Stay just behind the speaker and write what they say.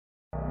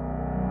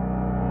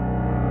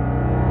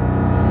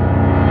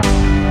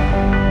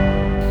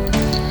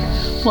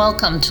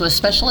Welcome to a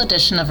special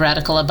edition of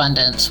Radical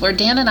Abundance, where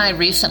Dan and I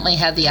recently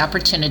had the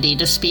opportunity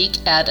to speak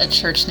at a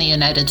church in the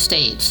United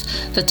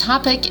States. The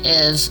topic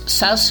is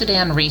South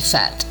Sudan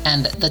Reset,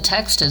 and the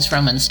text is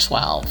Romans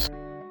 12.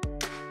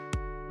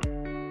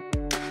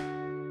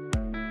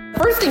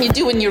 First thing you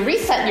do when you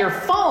reset your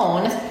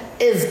phone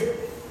is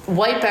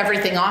wipe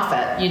everything off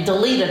it. You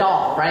delete it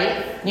all,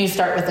 right? You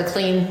start with a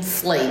clean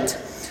slate.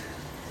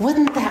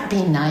 Wouldn't that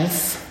be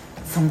nice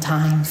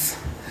sometimes?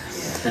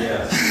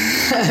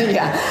 Yes.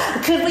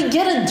 Yeah. Could we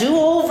get a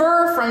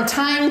do-over from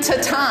time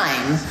to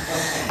time?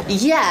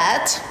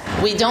 Yet,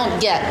 we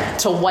don't get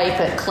to wipe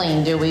it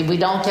clean, do we? We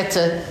don't get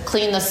to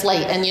clean the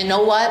slate. And you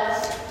know what?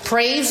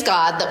 Praise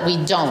God that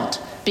we don't.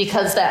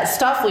 Because that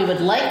stuff we would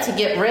like to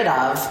get rid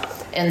of,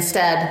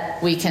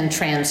 instead, we can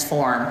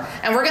transform.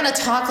 And we're going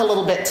to talk a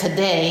little bit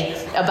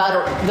today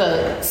about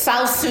the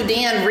South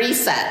Sudan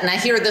reset. And I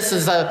hear this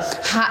is a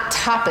hot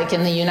topic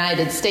in the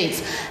United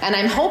States. And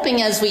I'm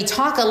hoping as we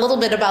talk a little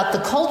bit about the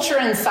culture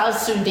in South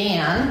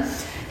Sudan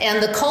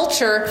and the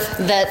culture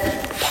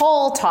that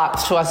Paul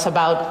talks to us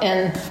about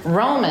in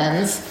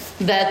Romans,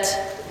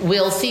 that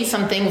we'll see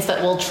some things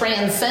that will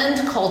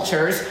transcend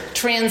cultures,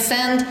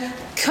 transcend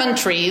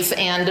countries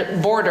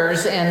and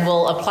borders, and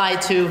will apply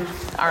to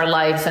our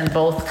lives in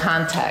both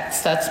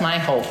contexts. That's my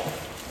hope.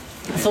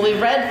 So we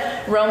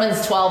read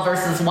Romans 12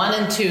 verses 1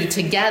 and 2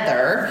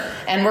 together,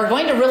 and we're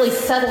going to really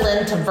settle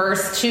into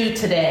verse 2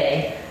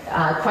 today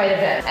quite a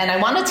bit. And I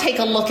want to take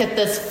a look at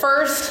this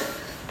first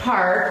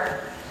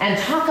part and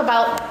talk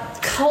about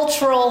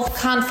cultural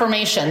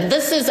confirmation.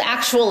 This is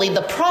actually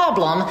the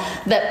problem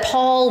that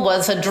Paul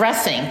was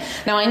addressing.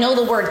 Now, I know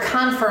the word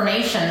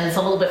confirmation is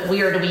a little bit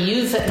weird. We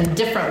use it in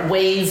different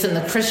ways in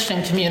the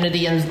Christian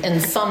community and in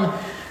some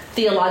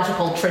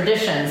theological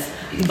traditions,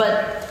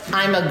 but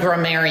I'm a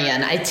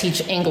grammarian. I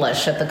teach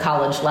English at the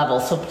college level,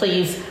 so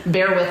please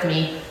bear with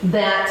me.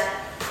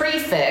 That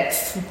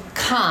prefix,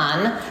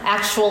 con,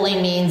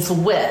 actually means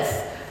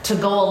with, to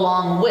go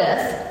along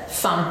with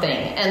something.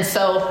 And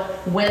so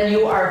when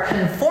you are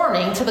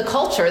conforming to the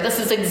culture, this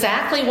is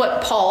exactly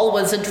what Paul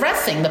was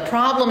addressing. The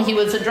problem he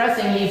was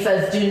addressing, he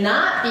says, do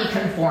not be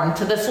conformed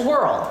to this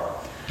world.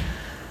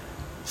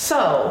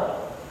 So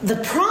the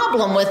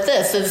problem with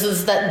this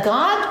is that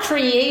God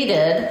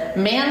created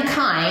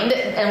mankind,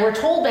 and we're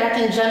told back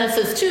in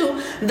Genesis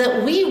 2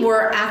 that we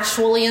were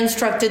actually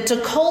instructed to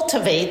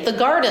cultivate the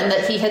garden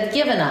that he had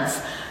given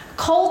us.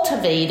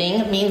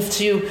 Cultivating means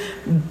to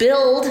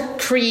build,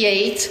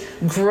 create,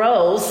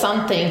 grow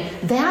something.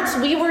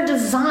 We were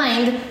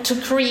designed to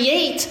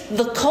create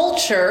the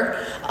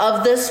culture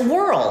of this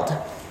world.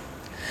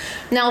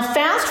 Now,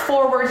 fast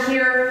forward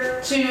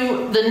here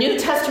to the New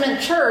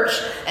Testament church,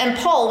 and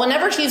Paul,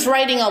 whenever he's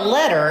writing a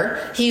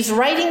letter, he's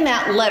writing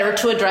that letter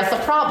to address a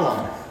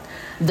problem.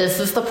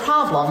 This is the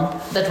problem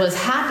that was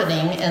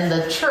happening in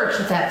the church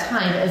at that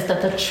time, is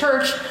that the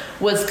church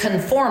was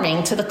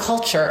conforming to the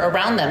culture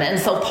around them. And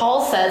so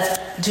Paul says,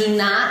 do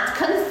not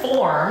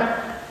conform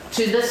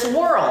to this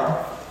world.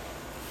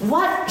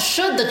 What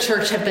should the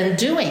church have been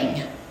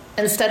doing?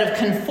 Instead of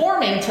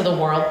conforming to the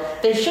world,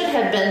 they should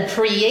have been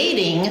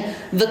creating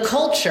the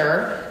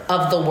culture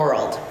of the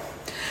world.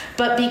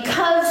 But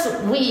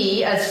because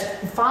we, as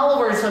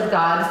followers of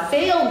God,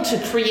 failed to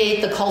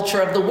create the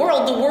culture of the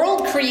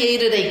world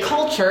created a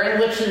culture in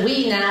which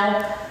we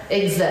now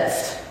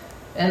exist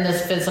in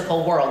this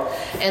physical world.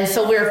 And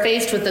so we're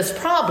faced with this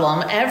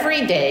problem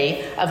every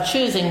day of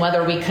choosing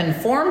whether we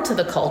conform to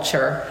the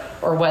culture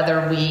or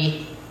whether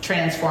we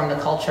transform the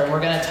culture. And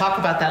we're going to talk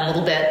about that a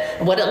little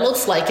bit, what it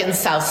looks like in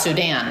South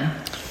Sudan.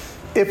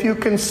 If you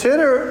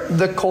consider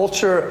the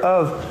culture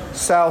of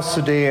South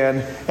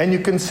Sudan and you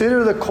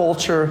consider the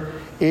culture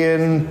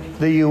in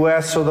the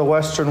U.S. or the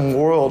Western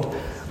world,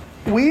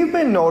 we've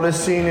been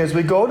noticing as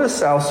we go to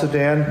South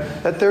Sudan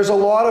that there's a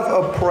lot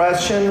of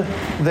oppression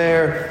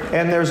there,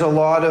 and there's a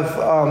lot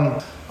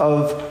of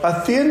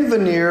a thin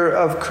veneer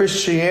of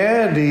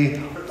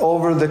Christianity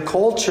over the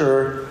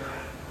culture.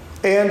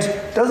 And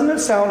doesn't it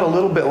sound a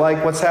little bit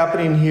like what's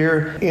happening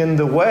here in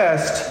the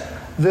West?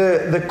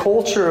 The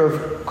culture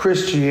of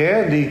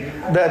Christianity,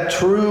 that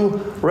true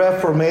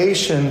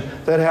Reformation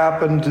that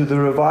happened through the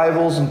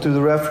revivals and through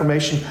the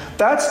Reformation,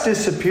 that's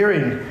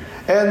disappearing.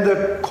 And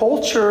the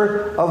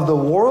culture of the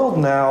world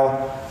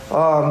now,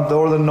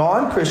 or the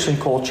non-Christian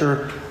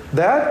culture,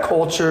 that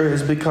culture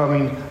is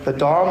becoming the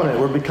dominant.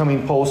 We're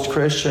becoming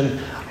post-Christian.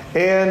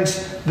 And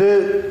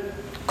the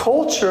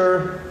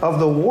culture of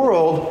the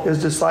world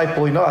is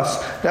discipling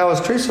us. Now, as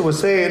Teresa was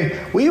saying,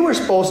 we were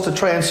supposed to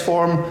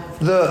transform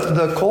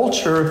the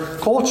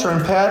culture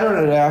and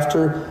pattern it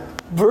after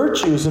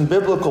virtues and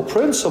biblical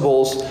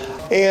principles.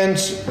 And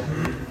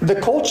the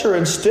culture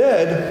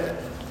instead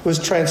was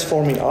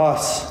transforming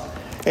us.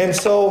 And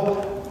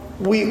so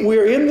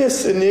we're in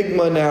this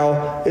enigma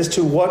now as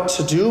to what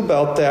to do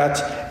about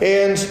that.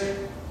 And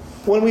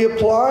when we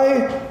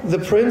apply the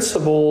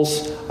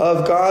principles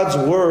of God's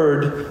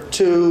Word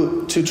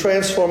to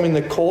transforming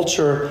the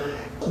culture,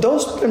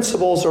 those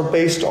principles are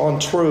based on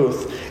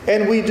truth.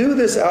 And we do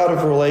this out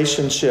of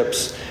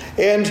relationships.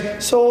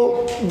 And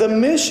so the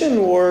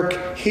mission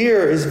work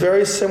here is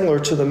very similar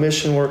to the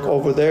mission work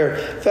over there.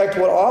 In fact,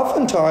 what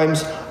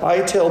oftentimes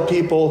I tell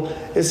people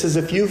is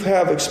if you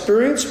have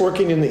experience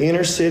working in the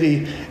inner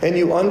city and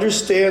you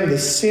understand the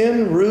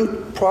sin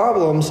root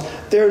problems,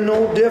 they're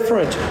no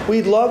different.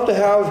 We'd love to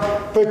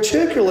have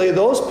particularly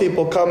those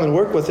people come and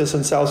work with us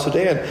in South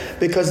Sudan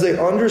because they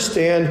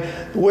understand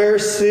where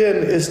sin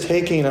is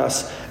taking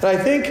us. And I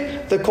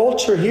think the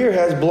culture here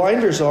has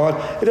blinders on.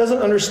 It doesn't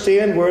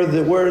understand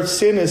where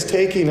sin is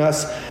taking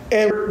us.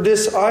 And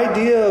this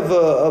idea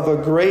of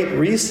a great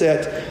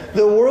reset,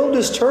 the world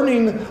is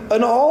turning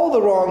in all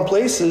the wrong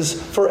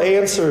places for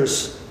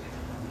answers.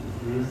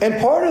 And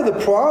part of the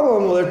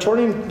problem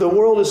the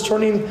world is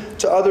turning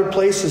to other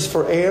places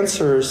for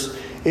answers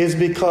is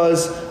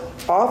because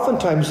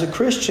oftentimes the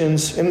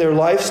Christians in their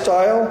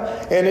lifestyle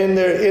and in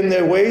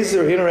their ways,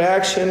 their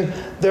interaction,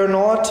 they're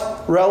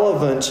not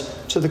relevant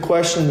to the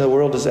question the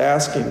world is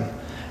asking.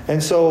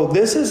 And so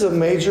this is a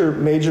major,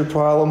 major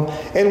problem.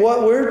 And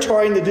what we're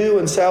trying to do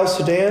in South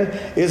Sudan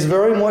is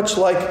very much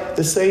like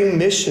the same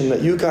mission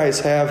that you guys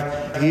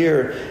have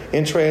here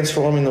in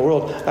transforming the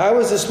world. I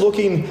was just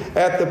looking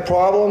at the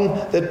problem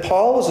that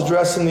Paul was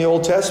addressing in the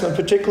Old Testament,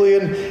 particularly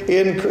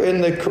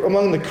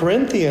among the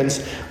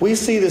Corinthians. We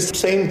see the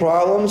same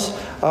problems.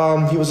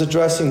 He was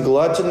addressing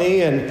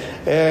gluttony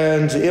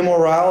and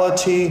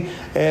immorality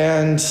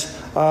and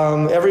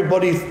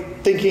everybody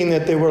thinking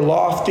that they were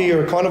lofty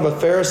or kind of a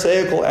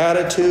Pharisaical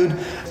attitude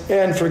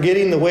and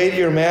forgetting the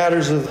weightier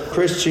matters of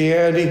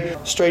Christianity,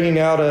 straightening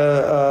out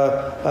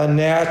a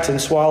gnat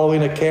and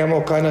swallowing a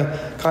camel kind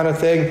of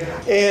thing.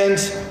 And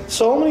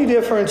so many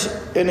different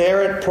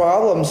inherent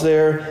problems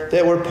there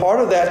that were part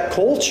of that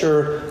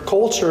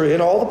culture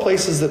in all the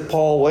places that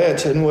Paul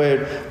went and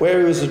where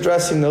he was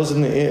addressing those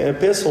in the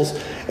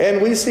epistles.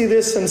 And we see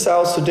this in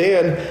South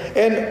Sudan.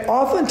 And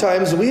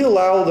oftentimes we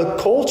allow the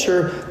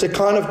culture to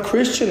kind of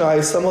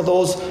Christianize some of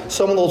those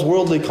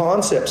worldly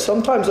concepts.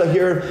 Sometimes I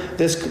hear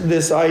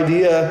this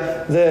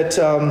idea that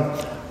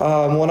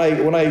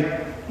when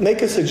I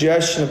make a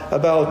suggestion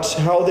about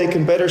how they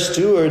can better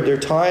steward their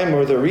time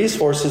or their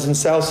resources in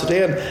South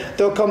Sudan,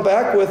 they'll come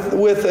back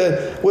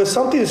with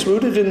something that's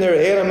rooted in their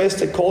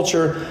animistic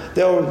culture.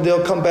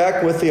 They'll come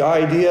back with the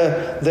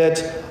idea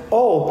that,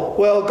 oh,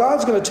 well,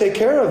 God's going to take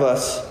care of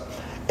us.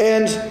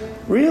 And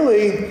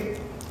really,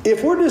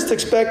 if we're just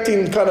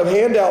expecting kind of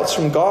handouts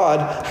from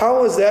God,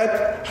 how is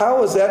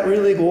that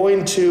really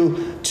going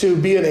to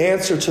be an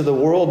answer to the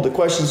world, the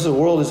questions the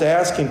world is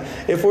asking?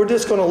 If we're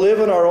just going to live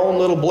in our own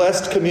little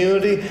blessed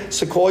community,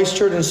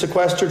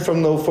 sequestered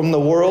from the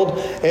world,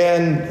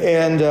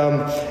 and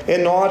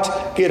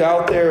not get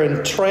out there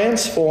and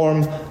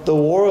transform the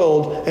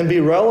world and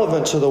be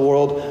relevant to the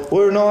world,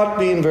 we're not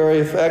being very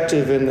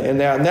effective in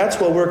that. And that's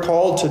what we're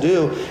called to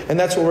do, and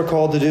that's what we're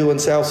called to do in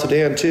South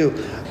Sudan too.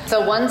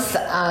 So once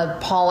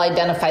Paul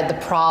identified the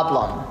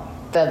problem,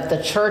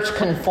 the church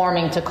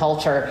conforming to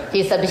culture,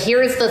 he said,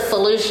 here's the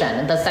solution.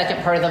 In the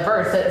second part of the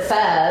verse, it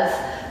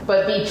says,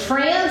 but be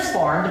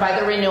transformed by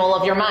the renewal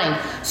of your mind.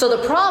 So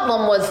the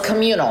problem was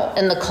communal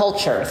in the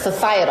culture,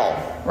 societal,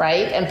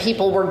 right? And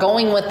people were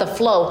going with the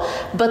flow.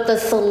 But the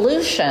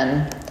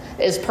solution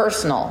is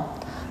personal.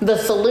 The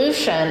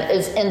solution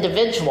is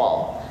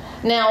individual.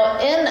 Now,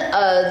 in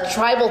a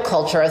tribal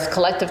culture, a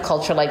collective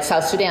culture like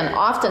South Sudan,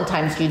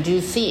 oftentimes you do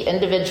see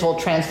individual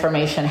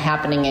transformation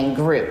happening in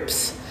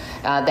groups.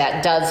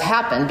 That does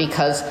happen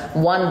because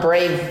one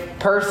brave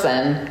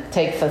person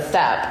takes a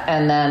step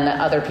and then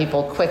other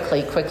people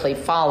quickly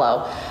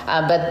follow.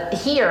 But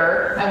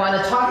here, I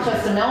want to talk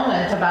just a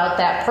moment about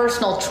that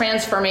personal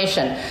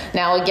transformation.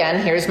 Now,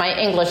 again, here's my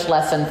English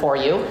lesson for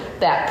you.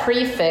 That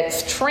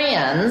prefix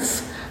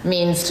trans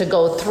means to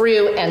go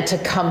through and to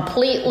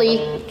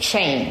completely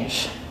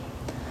change.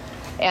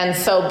 And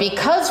so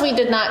because we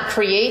did not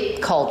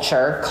create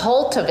culture,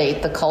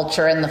 cultivate the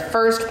culture in the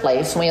first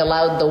place, and we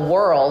allowed the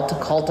world to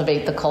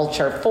cultivate the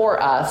culture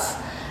for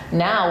us,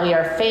 now we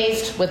are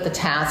faced with the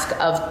task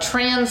of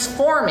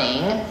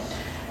transforming,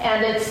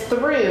 and it's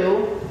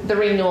through the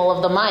renewal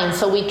of the mind.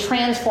 So we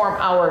transform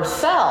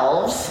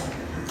ourselves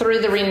through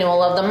the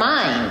renewal of the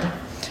mind.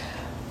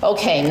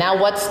 Okay,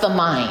 now what's the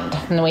mind?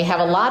 And we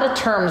have a lot of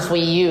terms we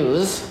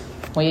use.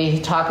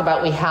 We talk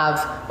about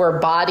we're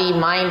body,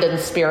 mind, and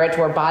spirit.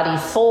 We're body,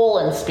 soul,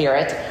 and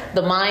spirit.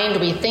 The mind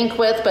we think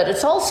with, but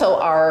it's also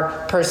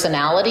our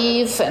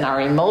personalities and our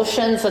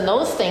emotions, and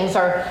those things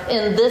are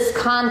in this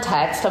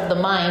context of the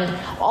mind.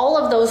 All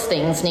of those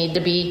things need to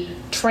be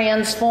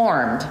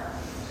transformed.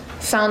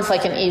 Sounds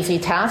like an easy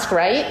task,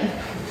 right?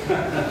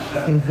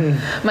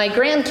 My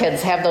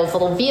grandkids have those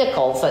little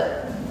vehicles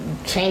that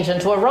change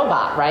into a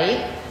robot,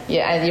 right?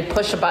 Yeah, you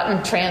push a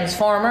button,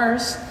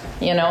 Transformers,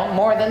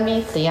 more than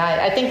me. See,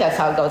 I think that's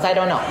how it goes. I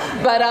don't know.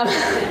 But,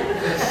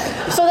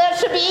 so that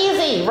should be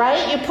easy,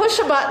 right? You push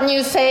a button,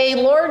 you say,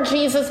 Lord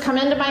Jesus, come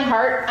into my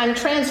heart. I'm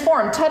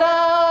transformed.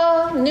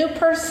 Ta-da! New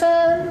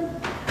person.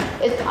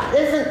 It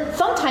isn't,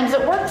 sometimes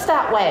it works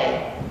that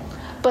way.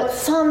 But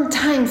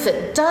sometimes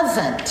it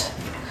doesn't.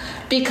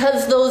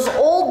 Because those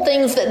old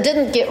things that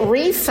didn't get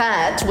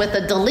reset with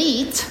a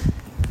delete,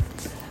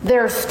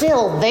 they're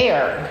still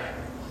there.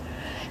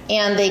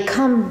 And they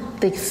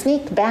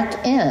sneak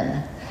back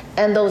in.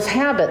 And those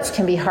habits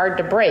can be hard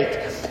to break.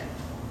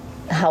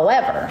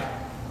 However,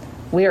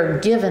 we are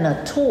given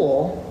a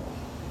tool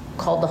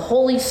called the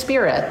Holy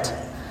Spirit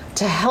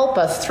to help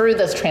us through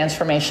this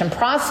transformation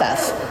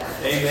process.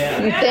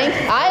 Amen. You think?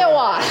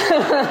 Iowa.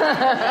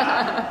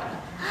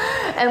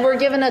 And we're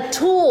given a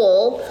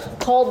tool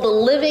called the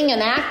living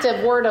and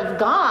active Word of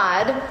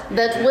God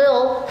that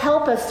will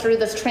help us through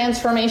this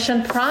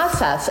transformation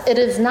process. It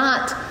is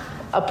not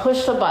a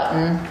push the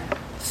button,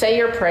 say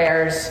your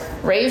prayers,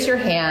 raise your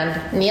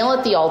hand, kneel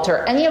at the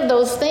altar, any of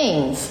those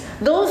things.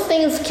 Those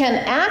things can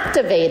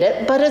activate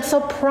it, but it's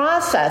a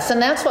process. And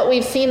that's what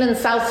we've seen in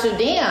South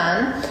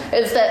Sudan,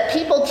 is that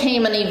people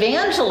came and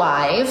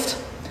evangelized,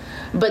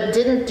 but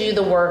didn't do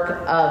the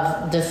work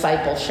of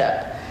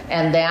discipleship.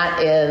 And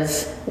that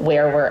is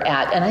where we're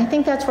at. And I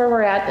think that's where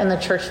we're at in the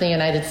Church in the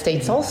United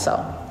States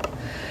also.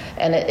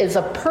 And it is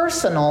a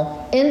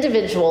personal,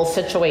 individual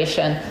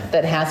situation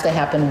that has to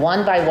happen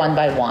one by one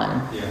by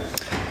one. Yeah.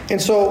 And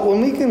so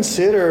when we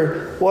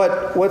consider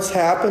what's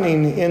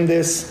happening in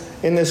this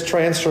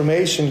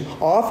transformation,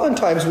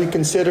 oftentimes we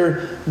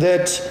consider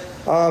that,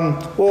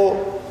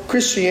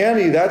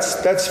 Christianity,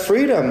 that's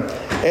freedom.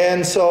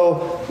 And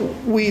so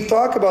we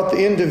talk about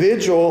the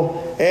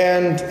individual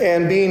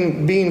and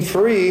being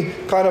free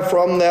kind of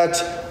from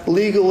that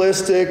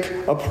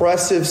legalistic,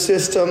 oppressive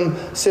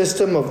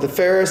system of the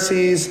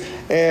Pharisees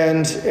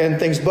and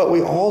things. But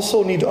we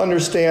also need to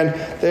understand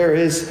there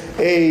is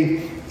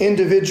a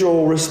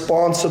individual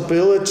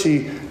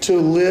responsibility to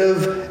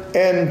live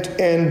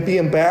and be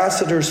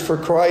ambassadors for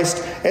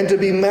Christ and to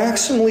be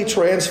maximally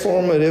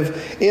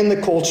transformative in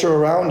the culture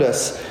around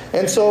us.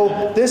 And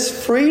so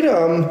this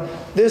freedom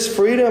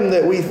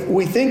that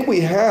we think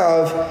we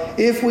have,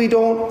 if we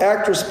don't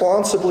act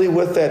responsibly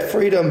with that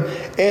freedom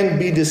and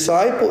be in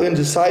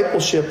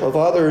discipleship of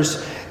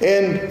others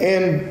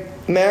and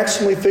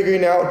maximally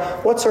figuring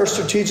out what's our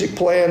strategic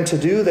plan to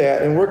do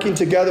that, and working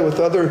together with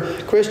other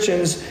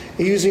Christians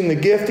using the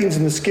giftings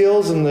and the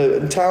skills and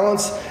the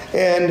talents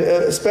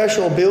and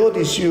special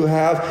abilities you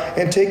have,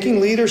 and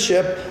taking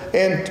leadership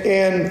and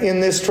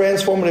in this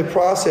transformative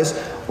process,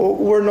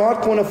 we're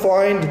not going to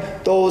find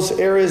those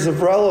areas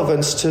of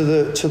relevance to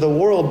the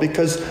world,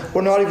 because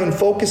we're not even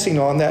focusing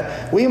on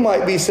that. We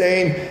might be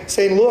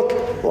saying, look,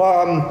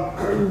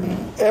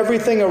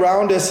 everything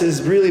around us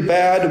is really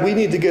bad. We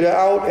need to get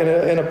out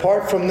and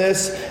apart from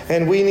this,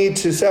 and we need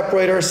to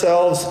separate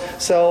ourselves,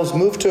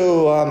 move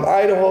to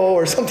Idaho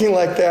or something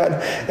like that.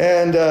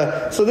 And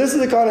so this is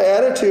the kind of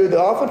attitude that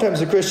oftentimes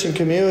the Christian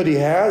community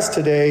has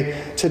today,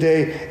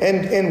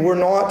 and we're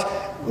not.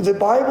 The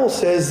Bible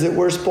says that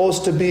we're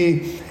supposed to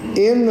be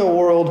in the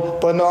world,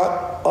 but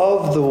not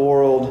of the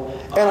world.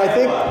 And I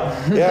think,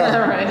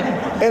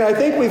 and I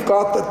think we've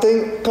got the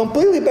thing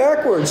completely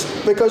backwards,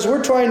 because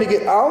we're trying to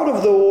get out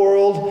of the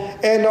world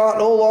and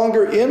no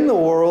longer in the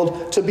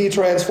world to be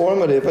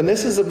transformative. And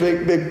this is a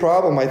big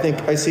problem I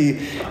think I see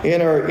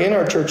in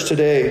our church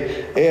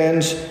today.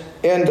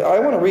 And I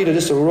want to read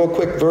just a real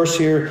quick verse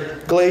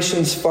here,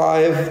 Galatians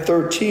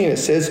 5:13. It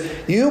says,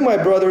 "You, my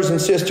brothers and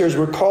sisters,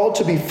 were called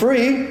to be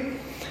free,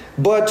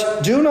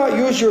 but do not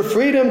use your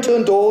freedom to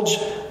indulge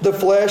the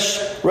flesh.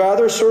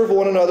 Rather, serve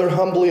one another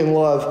humbly in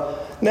love."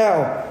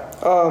 Now,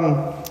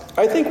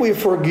 I think we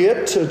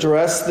forget to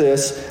address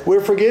this.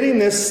 We're forgetting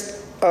this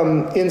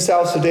in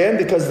South Sudan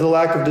because of the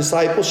lack of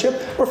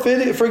discipleship. We're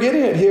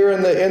forgetting it here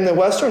in the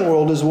Western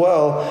world as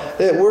well.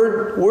 That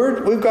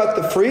we've got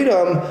the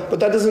freedom, but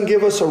that doesn't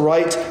give us a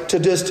right to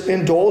just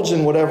indulge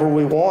in whatever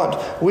we want.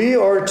 We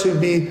are to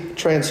be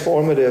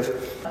transformative.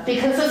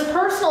 Because this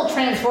personal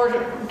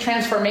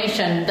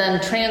transformation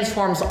then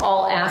transforms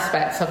all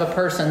aspects of a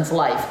person's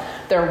life.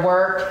 Their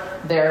work,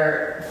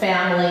 their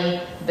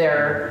family,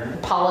 their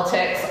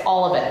politics,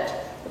 all of it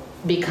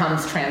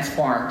becomes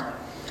transformed.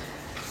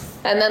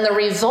 And then the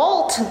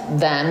result,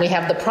 then, we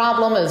have the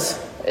problem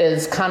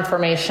is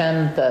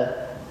confirmation, the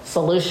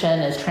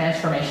solution is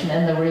transformation,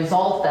 and the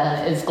result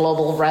then is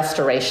global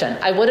restoration.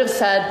 I would have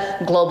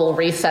said global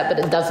reset, but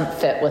it doesn't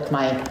fit with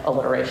my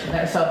alliteration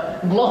there. So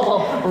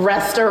global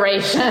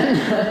restoration.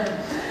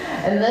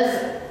 And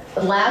this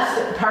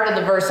last part of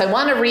the verse, I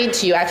want to read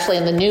to you actually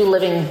in the New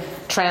Living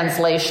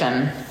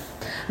Translation.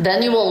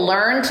 "Then you will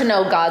learn to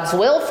know God's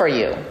will for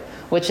you,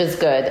 which is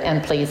good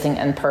and pleasing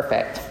and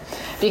perfect."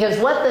 Because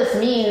what this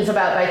means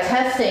about by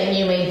testing,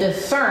 you may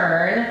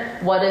discern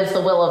what is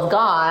the will of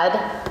God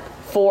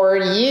for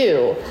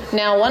you.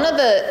 Now, one of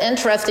the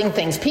interesting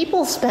things,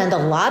 people spend a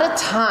lot of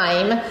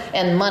time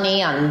and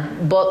money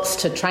on books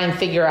to try and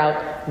figure out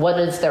what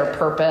is their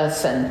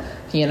purpose and,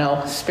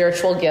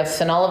 spiritual gifts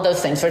and all of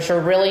those things, which are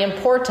really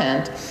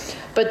important.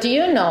 But do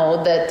you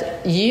know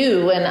that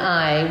you and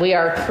I, we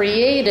are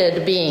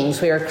created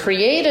beings. We are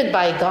created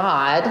by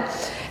God.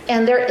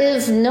 And there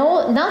is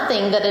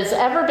nothing that has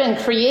ever been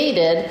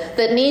created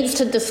that needs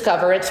to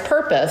discover its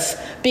purpose,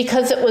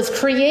 because it was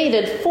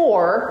created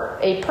for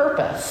a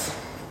purpose.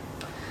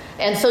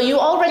 And so you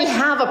already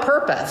have a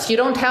purpose. You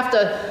don't have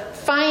to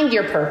find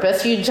your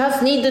purpose. You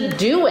just need to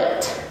do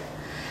it.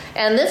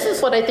 And this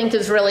is what I think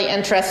is really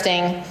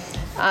interesting,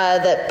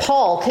 that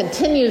Paul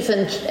continues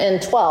in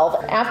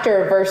 12.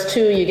 After verse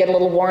 2, you get a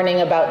little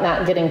warning about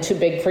not getting too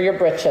big for your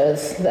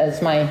britches,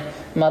 as my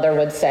mother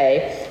would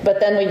say. But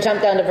then we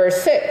jump down to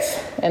verse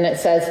 6, and it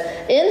says,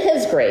 in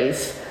his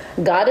grace,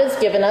 God has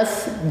given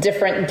us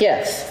different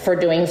gifts for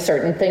doing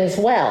certain things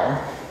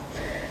well.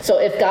 So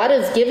if God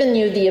has given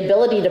you the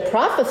ability to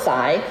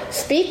prophesy,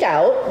 speak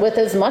out with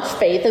as much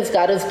faith as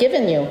God has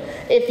given you.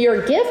 If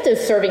your gift is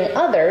serving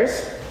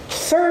others,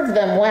 serve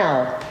them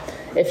well.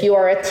 If you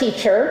are a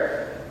teacher,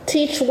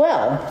 teach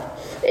well.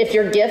 If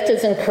your gift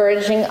is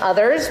encouraging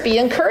others, be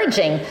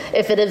encouraging.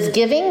 If it is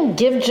giving,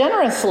 give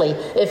generously.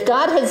 If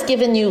God has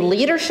given you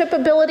leadership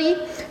ability,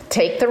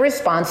 take the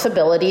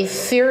responsibility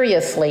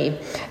seriously.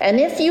 And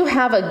if you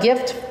have a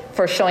gift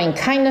for showing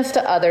kindness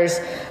to others,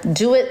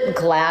 do it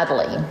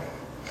gladly.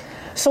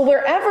 So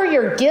wherever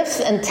your gifts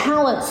and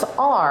talents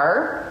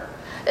are,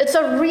 it's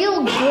a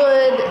real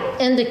good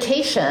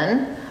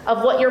indication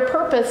of what your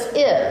purpose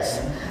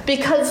is.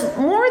 Because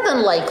more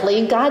than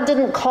likely, God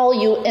didn't call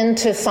you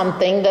into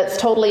something that's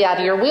totally out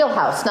of your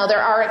wheelhouse. Now,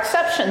 there are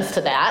exceptions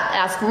to that.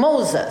 Ask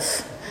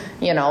Moses,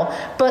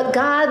 But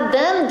God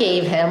then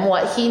gave him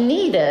what he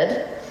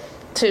needed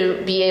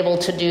to be able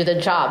to do the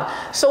job.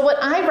 So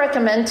what I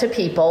recommend to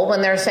people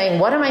when they're saying,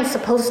 what am I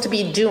supposed to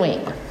be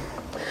doing?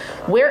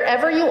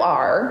 Wherever you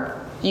are,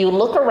 you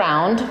look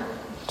around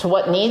to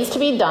what needs to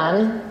be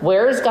done.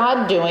 Where is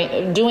God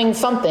doing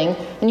something?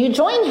 And you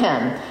join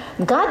him.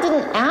 God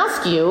didn't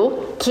ask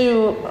you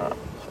to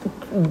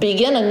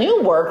begin a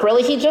new work,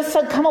 really. He just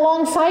said, come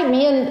alongside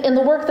me in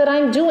the work that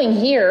I'm doing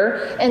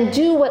here and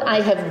do what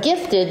I have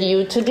gifted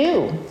you to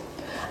do.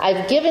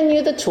 I've given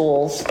you the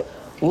tools.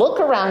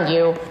 Look around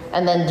you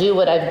and then do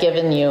what I've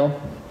given you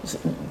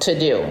to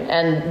do.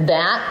 And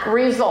that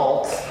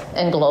results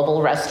in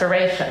global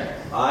restoration.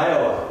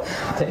 Iowa.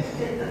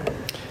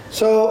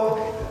 So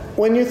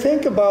when you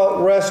think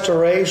about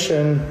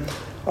restoration,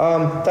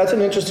 that's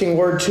an interesting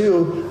word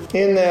too,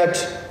 in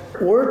that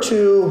we're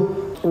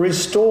to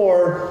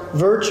restore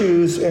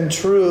virtues and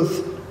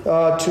truth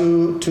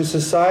to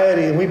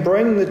society, and we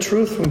bring the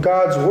truth from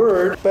God's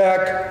word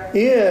back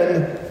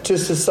in to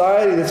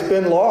society that's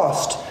been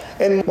lost.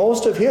 And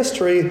most of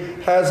history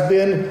has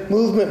been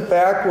movement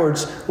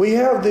backwards. We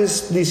have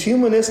these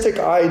humanistic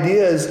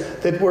ideas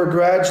that we're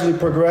gradually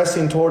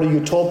progressing toward a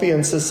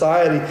utopian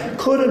society.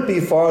 Couldn't be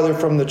farther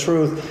from the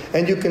truth.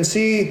 And you can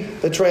see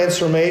the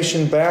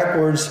transformation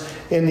backwards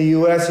in the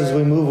U.S. as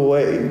we move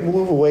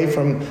away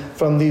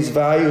from these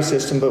value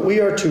systems. But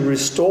we are to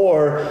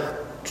restore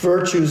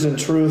virtues and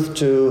truth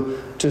to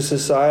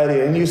society.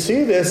 And you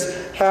see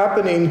this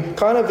happening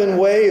kind of in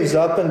waves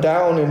up and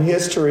down in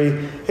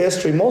history.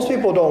 Most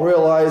people don't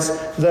realize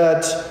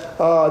that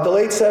the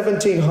late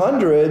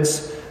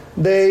 1700s,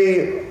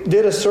 they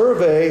did a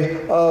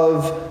survey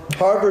of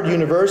Harvard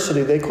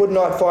University. They could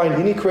not find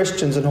any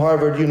Christians in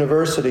Harvard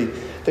University.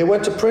 They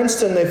went to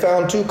Princeton. They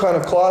found two kind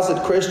of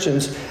closet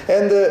Christians.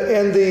 And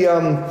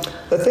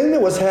the thing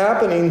that was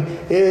happening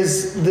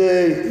is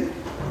the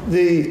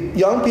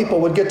young people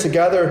would get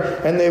together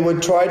and they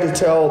would try to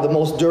tell the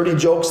most dirty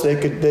jokes they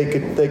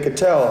could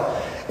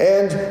tell.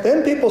 And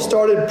then people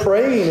started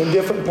praying in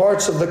different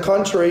parts of the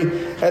country,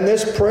 and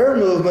this prayer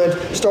movement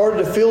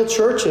started to fill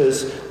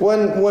churches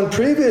when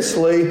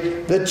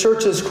previously the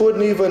churches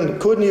couldn't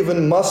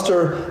even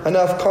muster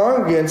enough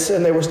congregants,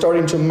 and they were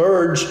starting to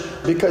merge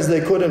because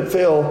they couldn't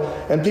fill,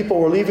 and people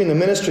were leaving the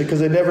ministry because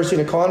they'd never seen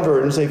a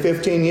convert in, say,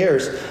 15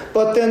 years.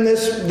 But then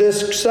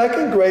this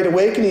second Great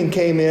Awakening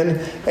came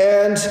in,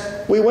 and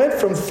we went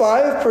from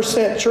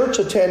 5% church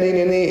attending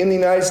in the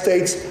United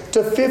States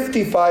to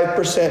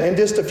 55% in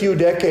just a few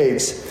decades.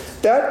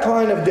 That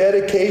kind of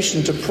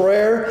dedication to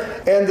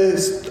prayer, and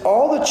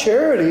all the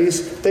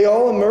charities, they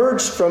all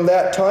emerged from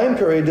that time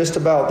period. Just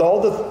about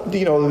all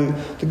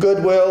the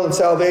Goodwill and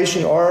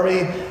Salvation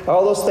Army,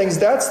 all those things.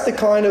 That's the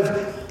kind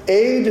of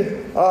aid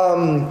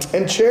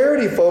and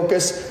charity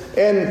focus,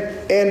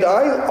 and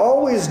I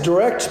always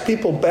direct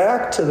people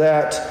back to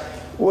that.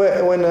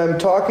 When I'm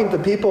talking to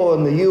people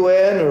in the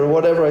UN or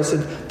whatever, I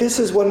said, this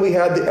is when we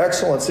had the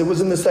excellence. It was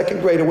in the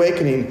Second Great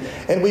Awakening.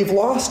 And we've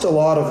lost a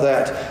lot of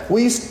that.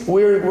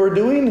 We're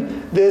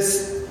doing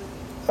this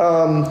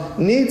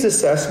needs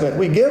assessment.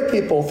 We give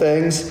people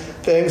things.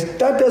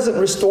 That doesn't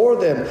restore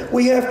them.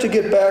 We have to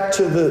get back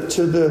to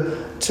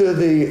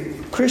the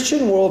Christian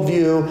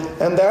worldview,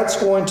 and that's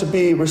going to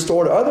be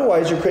restored.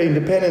 Otherwise, you're creating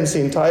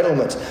dependency,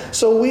 entitlement.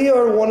 So we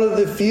are one of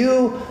the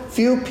few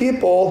few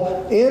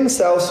people in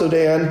South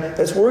Sudan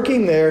that's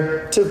working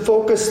there to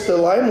focus the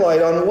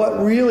limelight on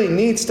what really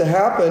needs to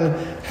happen.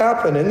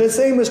 And the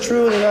same is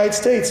true in the United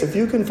States. If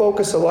you can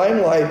focus the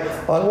limelight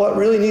on what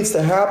really needs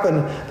to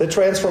happen, the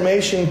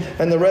transformation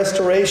and the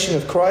restoration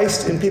of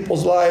Christ in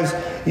people's lives,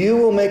 you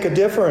will make a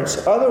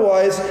difference.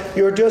 Otherwise,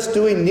 you're just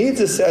doing needs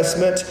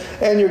assessment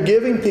and you're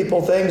giving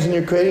people things and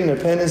you're creating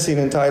dependency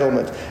and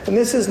entitlement. And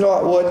this is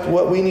not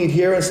what we need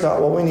here. It's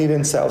not what we need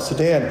in South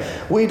Sudan.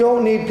 We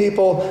don't need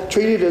people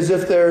treated as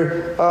if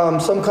they're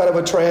some kind of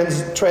a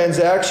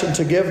transaction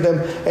to give them,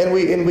 and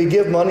we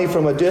give money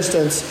from a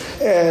distance,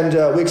 and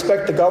we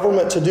expect the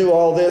government to do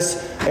all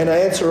this and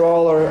answer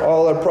all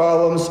our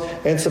problems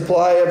and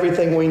supply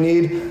everything we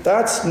need.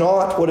 That's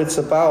not what it's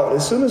about.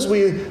 As soon as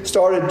we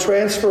started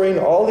transferring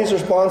all these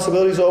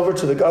responsibilities over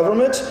to the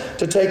government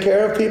to take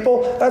care of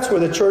people, that's where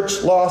the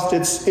church lost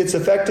its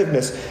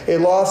effectiveness.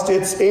 It lost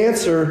its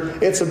answer,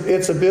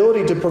 its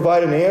ability to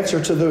provide an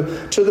answer to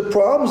the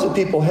problems that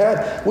people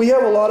had. We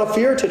have a lot of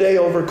fear today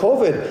over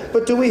COVID,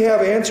 but do we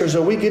have answers?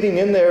 Are we getting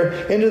in there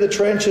into the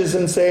trenches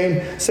and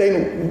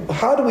saying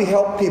how do we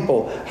help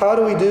people? How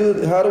do we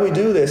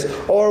do this?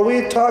 Or are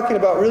we talking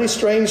about really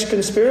strange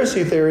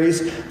conspiracy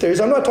theories?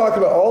 I'm not talking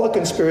about all the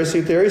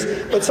conspiracy theories,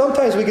 but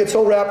sometimes we get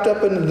so wrapped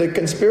up into the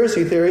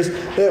conspiracy theories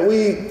that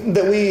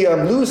we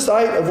lose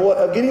sight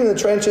of getting in the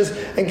trenches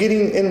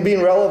and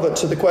being relevant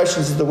to the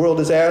questions that the world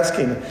is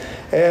asking.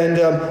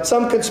 And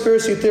some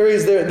conspiracy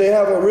theories, they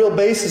have a real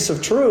basis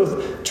of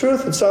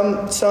truth, and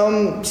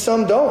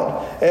some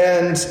don't.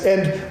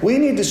 And we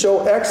need to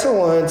show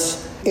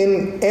excellence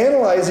in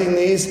analyzing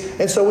these,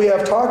 and so we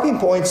have talking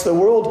points, the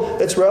world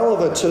that's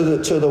relevant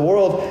to the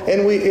world,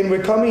 and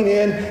we're coming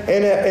in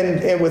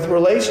and with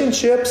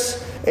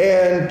relationships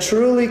and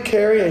truly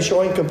caring and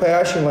showing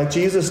compassion like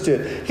Jesus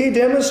did. He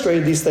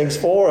demonstrated these things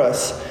for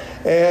us.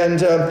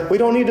 And we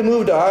don't need to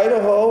move to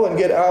Idaho and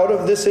get out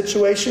of this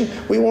situation.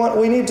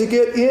 We need to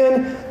get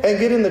in and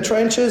get in the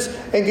trenches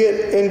and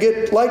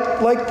get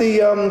like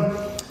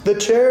the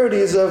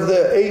charities of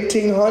the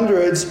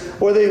 1800s,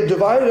 where they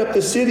divided up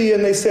the city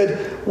and they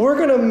said, we're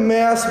going to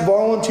mass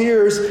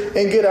volunteers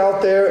and get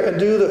out there and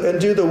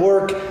do the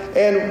work.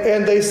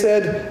 And they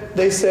said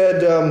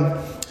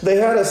they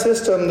had a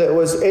system that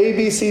was A,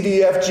 B, C,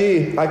 D, F,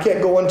 G. I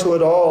can't go into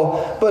it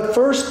all. But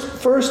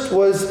first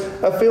was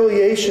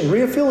affiliation,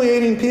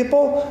 reaffiliating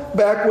people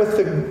back with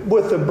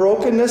the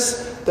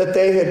brokenness that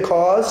they had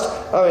caused,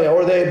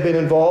 or they had been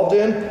involved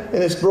in. And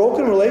this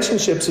broken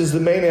relationships is the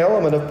main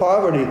element of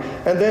poverty.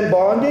 And then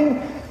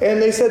bonding. And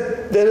they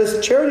said that as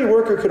a charity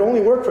worker could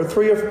only work for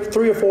three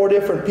or four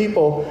different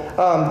people,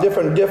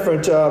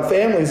 different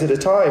families at a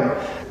time,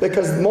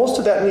 because most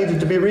of that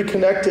needed to be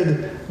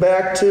reconnected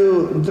back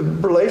to the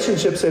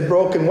relationships they'd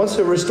broken. Once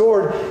they're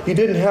restored, you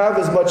didn't have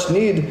as much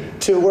need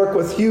to work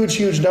with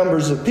huge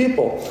numbers of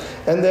people.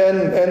 And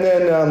then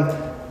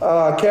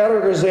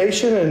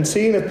categorization and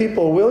seeing if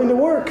people are willing to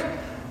work.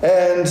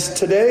 And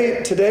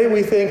today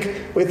we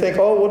think,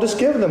 oh, we'll just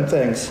give them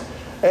things.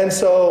 And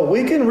so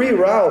we can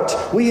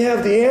reroute. We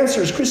have the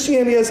answers.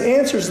 Christianity has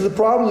answers to the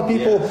problems of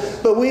people,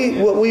 but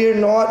we are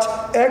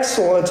not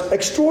excellent,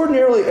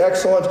 extraordinarily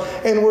excellent,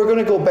 and we're going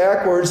to go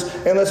backwards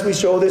unless we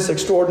show this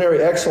extraordinary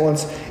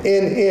excellence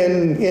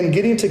in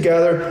getting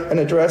together and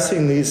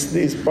addressing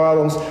these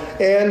problems.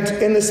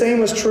 And the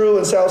same is true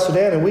in South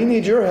Sudan, and we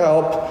need your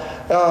help.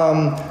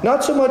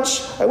 Not so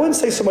much, I wouldn't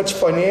say so much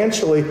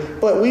financially,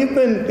 but we've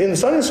been, in the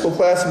Sunday school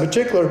class in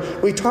particular,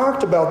 we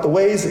talked about the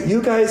ways that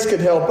you guys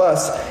could help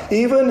us.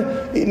 Even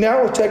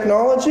now with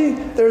technology,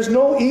 there's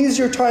no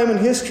easier time in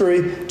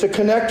history to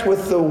connect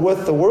with the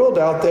world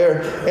out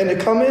there and to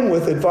come in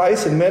with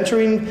advice and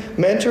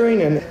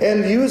mentoring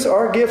and use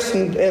our gifts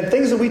and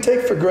things that we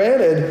take for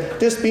granted,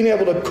 just being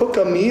able to cook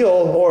a meal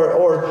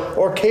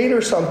or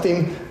cater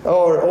something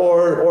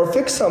or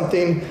fix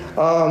something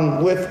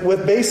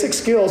with basic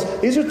skills.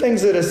 These are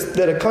things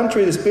that a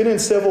country that's been in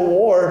civil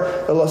war,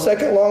 the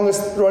second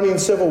longest running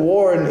civil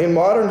war in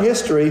modern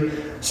history,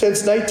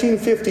 since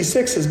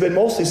 1956 has been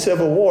mostly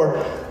civil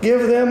war.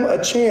 Give them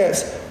a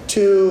chance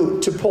to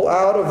pull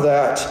out of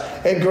that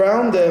and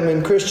ground them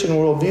in Christian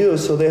worldview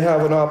so they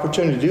have an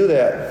opportunity to do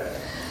that.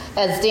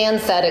 As Dan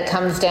said, it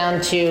comes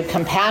down to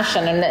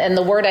compassion, and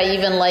the word I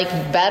even like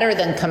better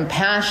than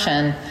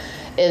compassion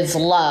is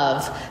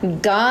love.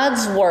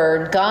 God's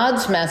word,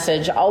 God's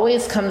message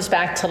always comes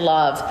back to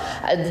love.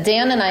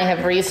 Dan and I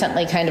have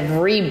recently kind of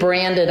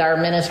rebranded our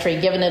ministry,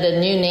 given it a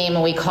new name,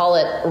 and we call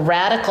it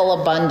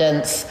Radical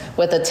Abundance,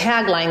 with a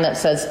tagline that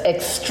says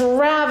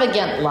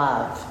extravagant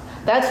love.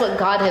 That's what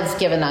God has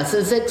given us,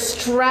 is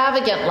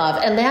extravagant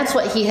love, and that's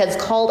what He has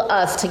called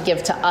us to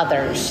give to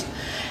others.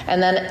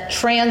 And then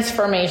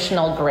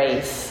transformational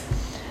grace,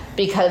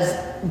 because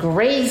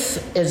grace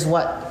is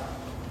what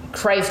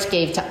Christ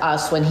gave to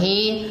us when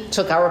He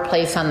took our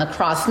place on the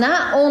cross,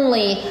 not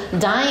only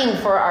dying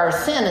for our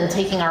sin and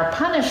taking our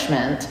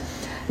punishment,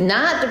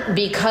 not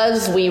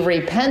because we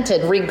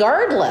repented,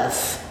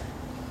 regardless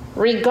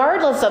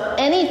of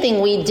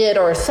anything we did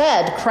or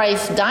said,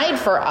 Christ died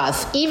for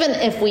us, even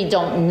if we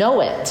don't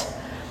know it.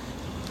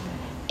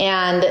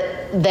 And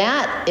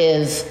that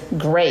is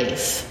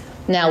grace.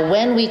 Now,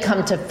 when we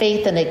come to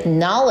faith and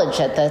acknowledge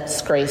it,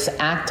 that's grace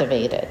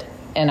activated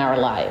in our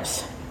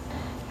lives.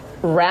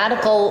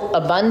 Radical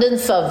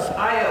abundance of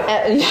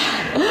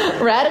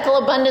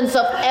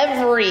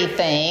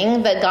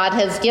everything that God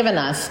has given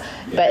us,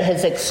 but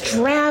his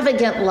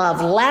extravagant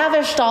love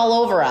lavished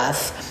all over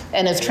us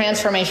and his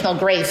transformational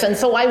grace. And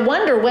so I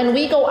wonder, when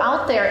we go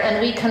out there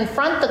and we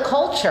confront the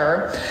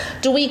culture,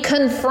 do we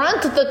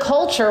confront the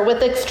culture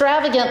with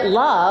extravagant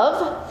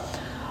love,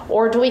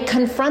 or do we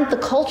confront the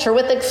culture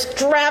with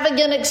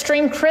extravagant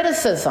extreme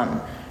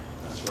criticism?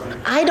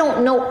 I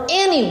don't know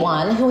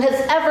anyone who has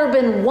ever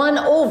been won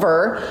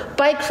over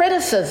by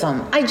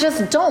criticism. I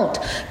just don't.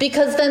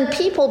 Because then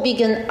people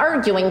begin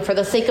arguing for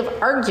the sake of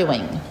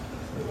arguing.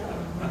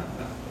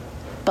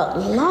 But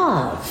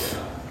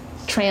love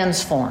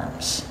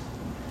transforms.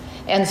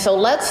 And so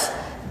let's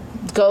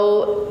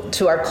go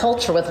to our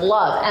culture with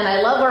love. And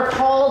I love where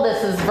Paul,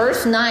 this is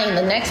verse 9,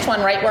 the next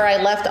one right where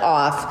I left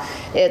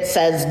off. It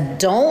says,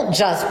 don't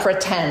just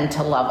pretend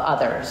to love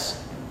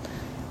others.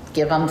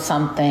 Give them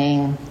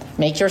something.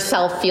 Make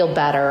yourself feel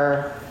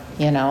better,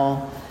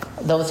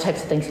 those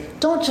types of things.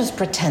 Don't just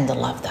pretend to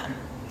love them,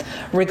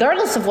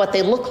 regardless of what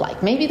they look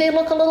like. Maybe they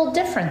look a little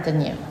different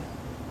than you.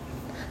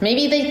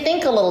 Maybe they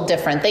think a little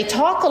different. They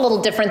talk a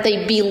little different.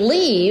 They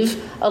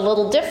believe a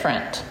little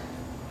different.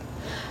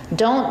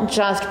 Don't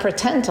just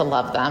pretend to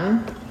love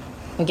them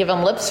and give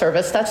them lip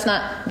service. That's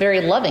not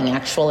very loving,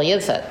 actually,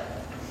 is it?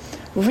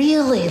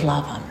 Really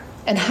love them.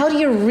 And how do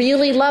you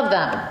really love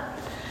them?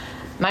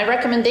 My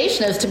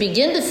recommendation is to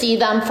begin to see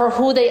them for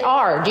who they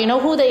are. Do you know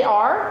who they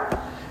are?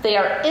 They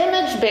are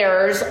image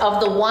bearers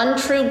of the one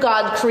true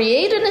God,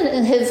 created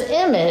in his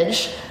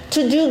image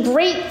to do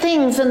great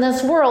things in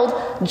this world,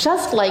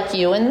 just like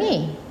you and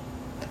me.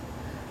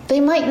 They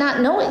might not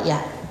know it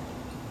yet,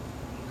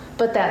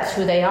 but that's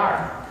who they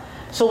are.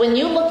 So when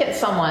you look at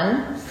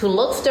someone who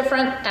looks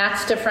different,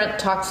 acts different,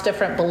 talks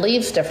different,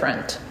 believes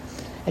different,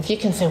 if you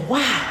can say,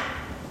 wow,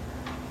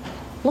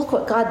 look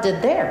what God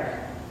did there.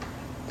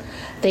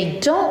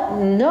 They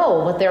don't know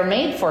what they're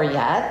made for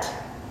yet,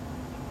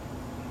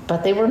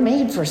 but they were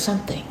made for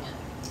something.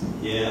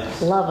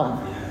 Yes. Love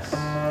them. Yes.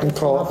 And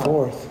call it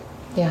forth.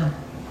 Yeah.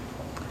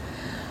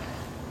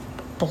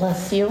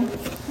 Bless you.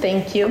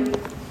 Thank you.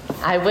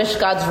 I wish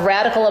God's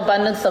radical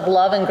abundance of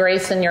love and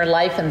grace in your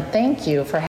life, and thank you for